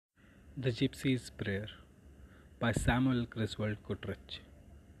The Gypsy's Prayer by Smauel Griswold Goodrich.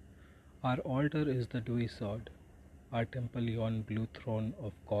 Our altar is the dewy sod, our temple yon blue throne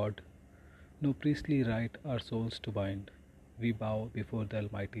of God. No priestly rite our souls to bind, we bow before the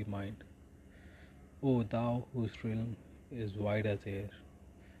Almighty Mind. O Thou whose realm is wide as air,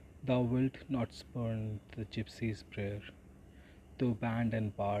 Thou wilt not spurn the Gypsy's prayer, though banned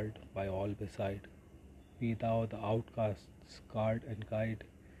and barred by all beside. Be Thou the outcast's guard and guide,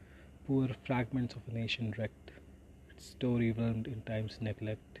 poor fragments of a nation wrecked, its story whelmed in time's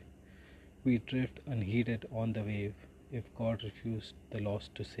neglect. We drift unheeded on the wave, if God refused the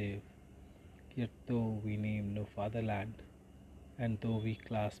lost to save. Yet though we name no fatherland, and though we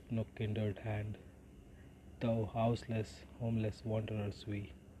clasp no kindred hand, though houseless, homeless wanderers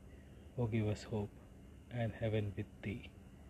we, O give us hope and heaven with Thee.